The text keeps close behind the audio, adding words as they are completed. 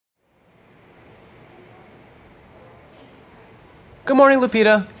Good morning,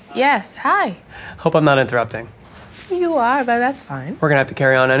 Lupita. Yes, hi. Hope I'm not interrupting. You are, but that's fine. We're gonna have to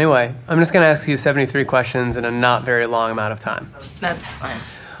carry on anyway. I'm just gonna ask you 73 questions in a not very long amount of time. That's fine.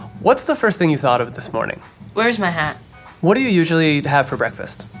 What's the first thing you thought of this morning? Where's my hat? What do you usually have for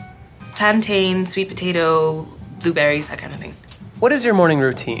breakfast? Plantain, sweet potato, blueberries, that kind of thing. What is your morning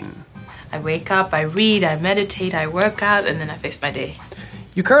routine? I wake up, I read, I meditate, I work out, and then I face my day.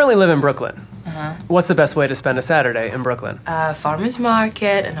 You currently live in Brooklyn. Uh-huh. What's the best way to spend a Saturday in Brooklyn? Farmer's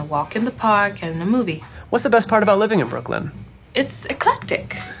market, and a walk in the park, and a movie. What's the best part about living in Brooklyn? It's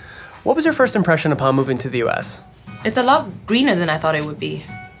eclectic. What was your first impression upon moving to the US? It's a lot greener than I thought it would be.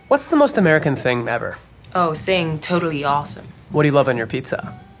 What's the most American thing ever? Oh, saying totally awesome. What do you love on your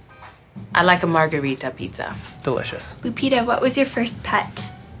pizza? I like a margarita pizza. Delicious. Lupita, what was your first pet?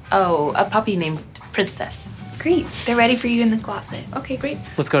 Oh, a puppy named Princess. Great. They're ready for you in the closet. Okay, great.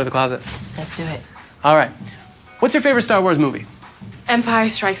 Let's go to the closet. Let's do it. All right. What's your favorite Star Wars movie? Empire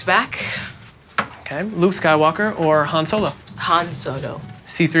Strikes Back. Okay. Luke Skywalker or Han Solo? Han Solo.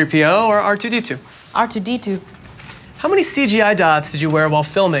 C-3PO or R2-D2? R2-D2. How many CGI dots did you wear while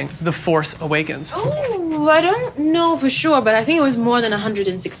filming The Force Awakens? Oh, I don't know for sure, but I think it was more than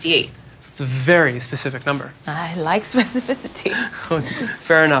 168. It's a very specific number. I like specificity.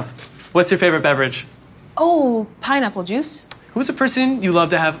 Fair enough. What's your favorite beverage? Oh, pineapple juice. Who's a person you love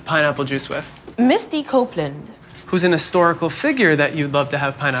to have pineapple juice with? Misty Copeland. Who's an historical figure that you'd love to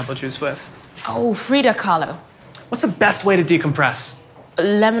have pineapple juice with? Oh, Frida Kahlo. What's the best way to decompress?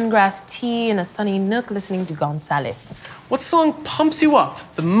 Lemongrass tea in a sunny nook listening to Gonzalez. What song pumps you up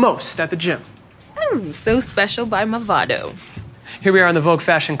the most at the gym? So Special by Movado. Here we are in the Vogue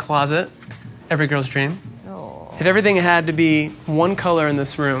fashion closet. Every girl's dream. Oh. If everything had to be one color in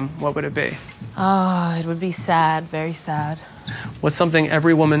this room, what would it be? Oh, it would be sad, very sad. What's something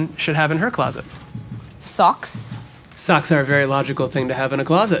every woman should have in her closet? Socks. Socks are a very logical thing to have in a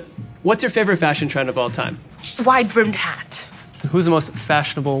closet. What's your favorite fashion trend of all time? Wide-brimmed hat. Who's the most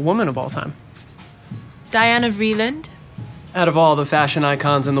fashionable woman of all time? Diana Vreeland. Out of all the fashion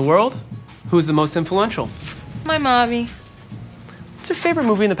icons in the world, who's the most influential? My mommy. What's your favorite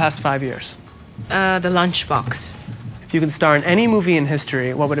movie in the past 5 years? The Lunchbox. If you could star in any movie in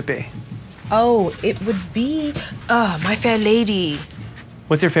history, what would it be? Oh, it would be My Fair Lady.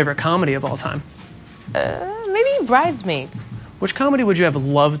 What's your favorite comedy of all time? Maybe Bridesmaids. Which comedy would you have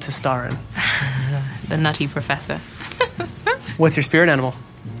loved to star in? The Nutty Professor. What's your spirit animal?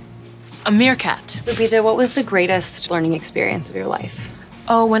 A meerkat. Lupita, what was the greatest learning experience of your life?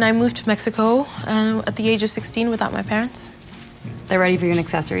 Oh, when I moved to Mexico at the age of 16 without my parents. They're ready for your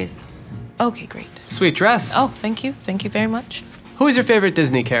accessories. Okay, great. Sweet dress. Oh, thank you. Thank you very much. Who is your favorite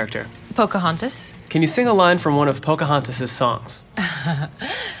Disney character? Pocahontas. Can you sing a line from one of Pocahontas' songs?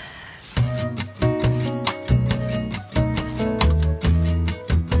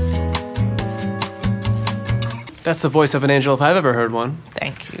 That's the voice of an angel if I've ever heard one.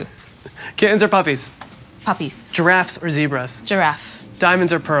 Thank you. Kittens or puppies? Puppies. Giraffes or zebras? Giraffe.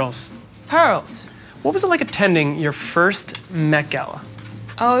 Diamonds or pearls? Pearls. What was it like attending your first Met Gala?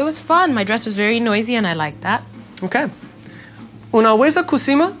 Oh, it was fun. My dress was very noisy and I liked that. Okay. Unaweza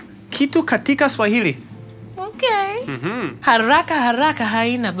kusema kitu katika Swahili? Okay. Haraka haraka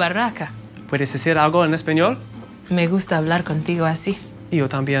haina baraka. ¿Puedes decir algo en español? Me gusta hablar contigo así. Yo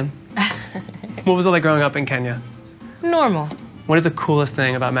también. What was it like growing up in Kenya? Normal. What is the coolest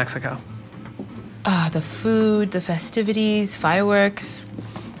thing about Mexico? The food, the festivities, fireworks.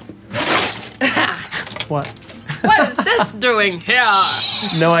 What? What is this doing here?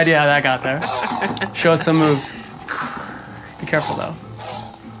 No idea how that got there. Show us some moves. Be careful, though.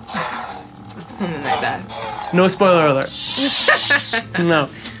 Something like that. No spoiler alert. No.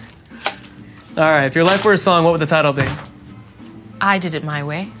 All right, if your life were a song, what would the title be? I did it my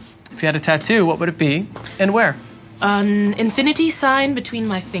way. If you had a tattoo, what would it be and where? An infinity sign between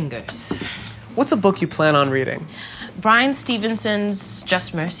my fingers. What's a book you plan on reading? Bryan Stevenson's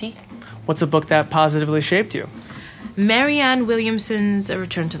Just Mercy. What's a book that positively shaped you? Marianne Williamson's A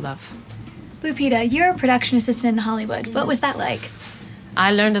Return to Love. Lupita, you're a production assistant in Hollywood. What was that like?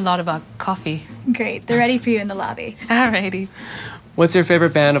 I learned a lot about coffee. Great. They're ready for you in the lobby. Alrighty. What's your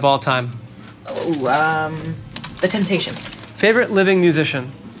favorite band of all time? Oh, The Temptations. Favorite living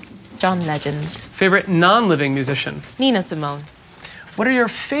musician? John Legend. Favorite non-living musician? Nina Simone. What are your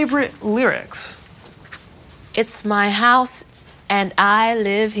favorite lyrics? It's my house and I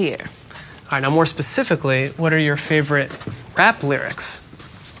live here. All right, now more specifically, what are your favorite rap lyrics?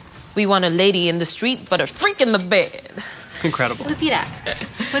 We want a lady in the street, but a freak in the bed. Incredible. Lupita,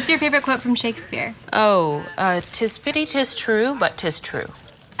 what's your favorite quote from Shakespeare? Oh, 'tis pity 'tis true, but 'tis true.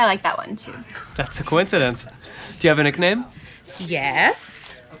 I like that one, too. That's a coincidence. Do you have a nickname?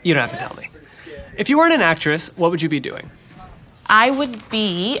 Yes. You don't have to tell me. If you weren't an actress, what would you be doing? I would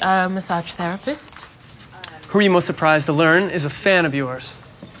be a massage therapist. Who are you most surprised to learn is a fan of yours?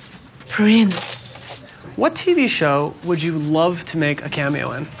 Prince. What TV show would you love to make a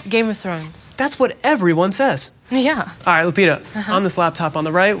cameo in? Game of Thrones. That's what everyone says. Yeah. All right, Lupita, on this laptop on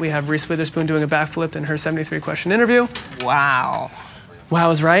the right, we have Reese Witherspoon doing a backflip in her 73-question interview. Wow. Wow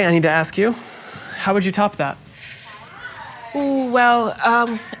is right. I need to ask you, how would you top that? Ooh, well,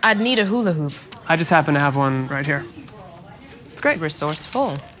 I'd need a hula hoop. I just happen to have one right here. It's great.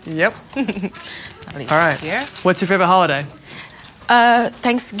 Resourceful. Yep. All right. Here. What's your favorite holiday?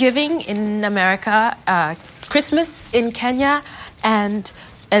 Thanksgiving in America, Christmas in Kenya, and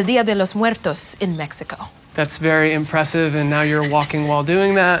El Día de los Muertos in Mexico. That's very impressive, and now you're walking while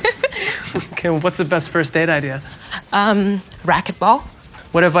doing that. Okay, well, what's the best first date idea? Racquetball.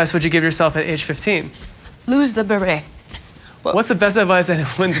 What advice would you give yourself at age 15? Lose the beret. What's the best advice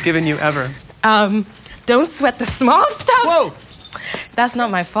anyone's given you ever? Don't sweat the small stuff. Whoa! That's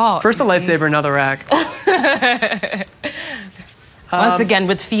not my fault. First a lightsaber, now the rack. Once again,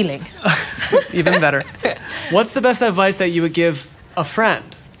 with feeling. Even better. What's the best advice that you would give a friend?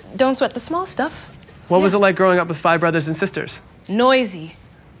 Don't sweat the small stuff. What was it like growing up with 5 brothers and sisters? Noisy.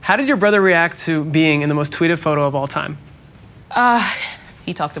 How did your brother react to being in the most tweeted photo of all time?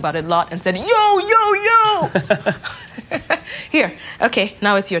 He talked about it a lot and said, yo, yo, yo! Here. Okay,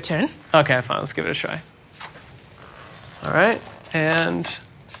 now it's your turn. Okay, fine. Let's give it a try. All right, and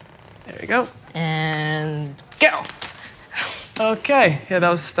there you go. And go. Okay, yeah, that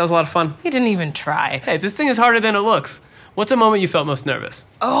was a lot of fun. You didn't even try. Hey, this thing is harder than it looks. What's a moment you felt most nervous?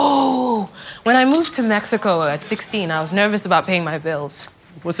 Oh, when I moved to Mexico at 16, I was nervous about paying my bills.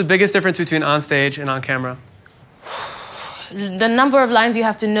 What's the biggest difference between on stage and on camera? The number of lines you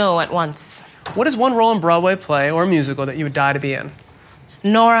have to know at once. What is one role in Broadway play or musical that you would die to be in?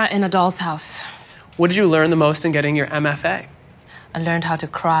 Nora in A Doll's House. What did you learn the most in getting your MFA? I learned how to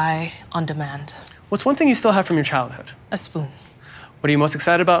cry on demand. What's one thing you still have from your childhood? A spoon. What are you most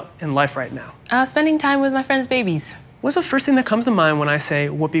excited about in life right now? Spending time with my friends' babies. What's the first thing that comes to mind when I say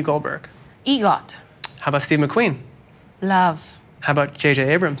Whoopi Goldberg? EGOT. How about Steve McQueen? Love. How about J.J.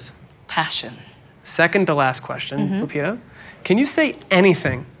 Abrams? Passion. Second to last question, Lupita. Can you say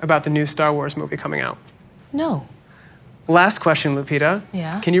anything about the new Star Wars movie coming out? No. Last question, Lupita.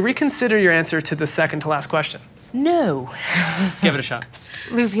 Yeah? Can you reconsider your answer to the second to last question? No. Give it a shot.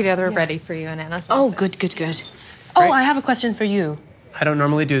 Lupita, they're ready for you in Anna's Oh, office. good. Oh, I have a question for you. I don't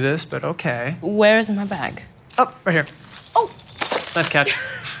normally do this, but okay. Where is my bag? Oh, right here. Oh. Nice catch.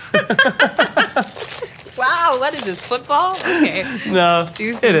 Wow, what is this, football? Okay. No,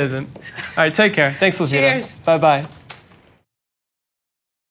 Juicy. it isn't. All right, take care. Thanks, Lupita. Cheers. Bye-bye.